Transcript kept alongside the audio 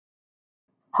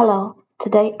Hello,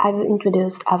 today I will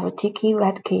introduce our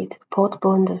TK-VETKIT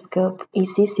Portable Endoscope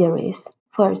EC series.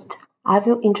 First, I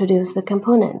will introduce the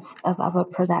components of our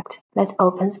product. Let's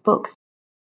open the box.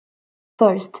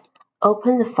 First,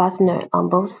 open the fastener on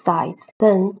both sides.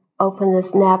 Then, open the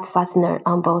snap fastener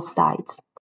on both sides.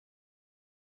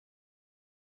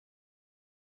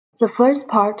 The first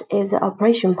part is the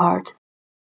operation part,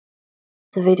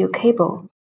 the video cable,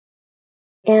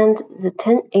 and the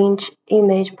 10-inch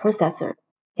image processor,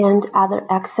 and other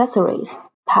accessories,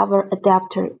 power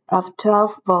adapter of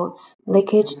 12 volts,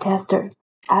 leakage tester,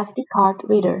 SD card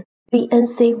reader,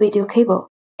 BNC video cable,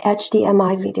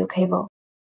 HDMI video cable,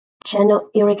 channel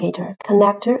irrigator,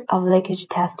 connector of leakage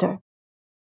tester.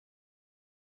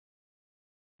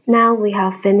 Now we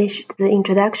have finished the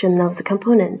introduction of the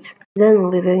components. Then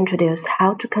we will introduce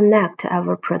how to connect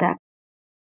our product.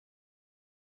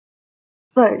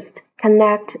 First,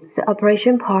 connect the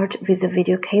operation part with the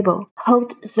video cable.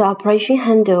 Hold the operation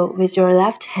handle with your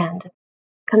left hand.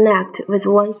 Connect with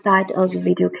one side of the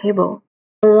video cable.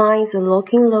 Align the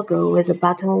locking logo with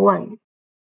button 1.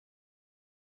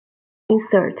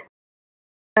 Insert.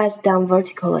 Press down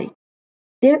vertically.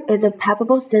 There is a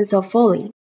palpable sense of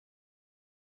falling.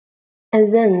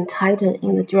 And then tighten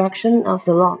in the direction of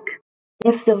the lock.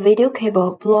 If the video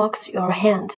cable blocks your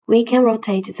hand, we can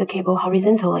rotate the cable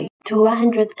horizontally to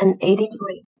 180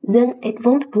 degrees. Then it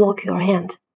won't block your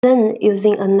hand. Then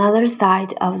using another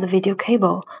side of the video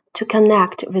cable to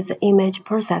connect with the image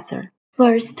processor.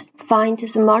 First, find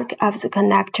the mark of the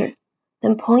connector.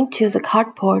 Then point to the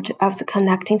cardboard of the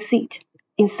connecting seat.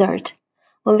 Insert.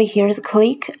 When we hear the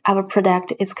click, our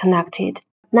product is connected.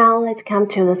 Now let's come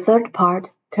to the third part.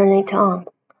 Turn it on.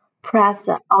 Press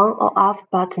the on or off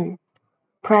button.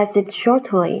 Press it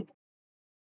shortly.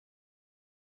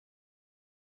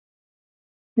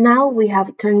 Now we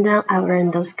have turned on our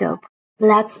endoscope.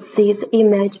 Let's see the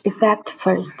image effect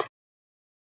first.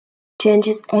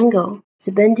 Changes angle.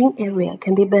 The bending area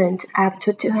can be bent up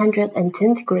to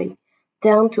 210 degrees,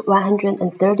 down to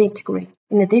 130 degrees.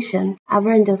 In addition, our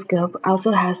endoscope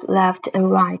also has left and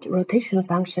right rotation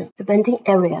function. The bending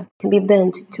area can be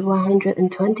bent to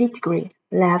 120 degrees,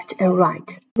 left and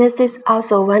right. This is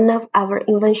also one of our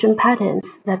invention patents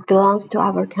that belongs to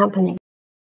our company.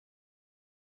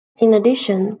 In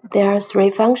addition, there are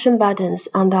 3 function buttons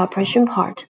on the operation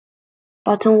part.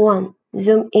 Button 1,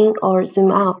 zoom in or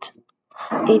zoom out.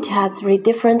 It has 3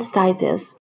 different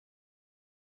sizes.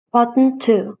 Button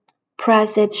 2,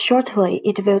 press it shortly,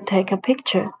 it will take a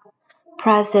picture.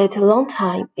 Press it a long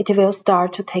time, it will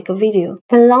start to take a video.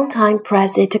 A long time,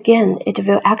 press it again, it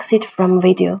will exit from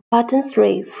video. Button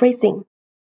 3, freezing.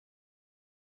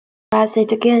 Press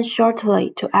it again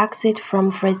shortly to exit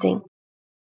from freezing.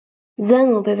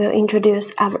 Then we will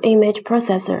introduce our image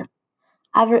processor.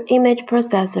 Our image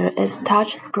processor is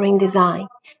touchscreen design.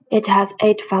 It has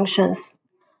 8 functions.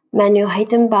 Menu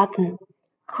hidden button.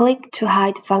 Click to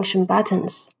hide function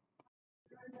buttons.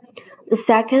 The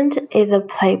second is the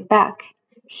playback.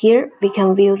 Here we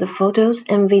can view the photos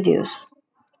and videos.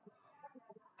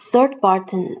 Third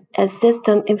button is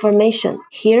system information.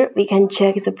 Here we can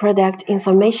check the product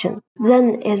information.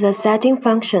 Then is the setting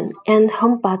function and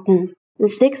home button. The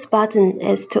 6th button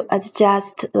is to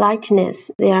adjust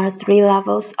lightness. There are 3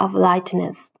 levels of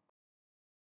lightness.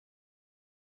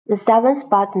 The 7th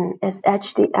button is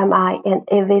HDMI and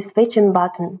AV switching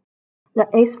button. The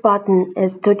 8th button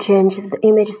is to change the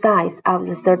image size of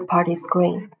the third-party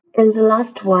screen. And the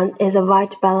last one is a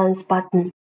white balance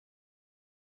button.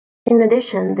 In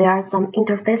addition, there are some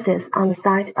interfaces on the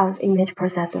side of the image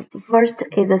processor. The first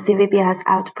is the CVBS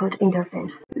output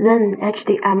interface, then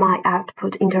HDMI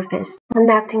output interface.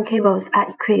 Connecting cables are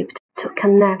equipped to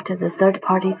connect the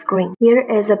third-party screen. Here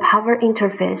is a power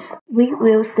interface. We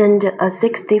will send a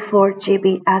 64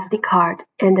 GB SD card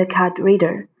and a card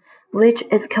reader, which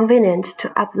is convenient to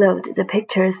upload the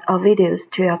pictures or videos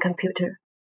to your computer.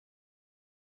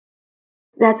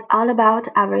 That's all about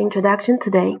our introduction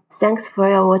today. Thanks for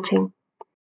your watching.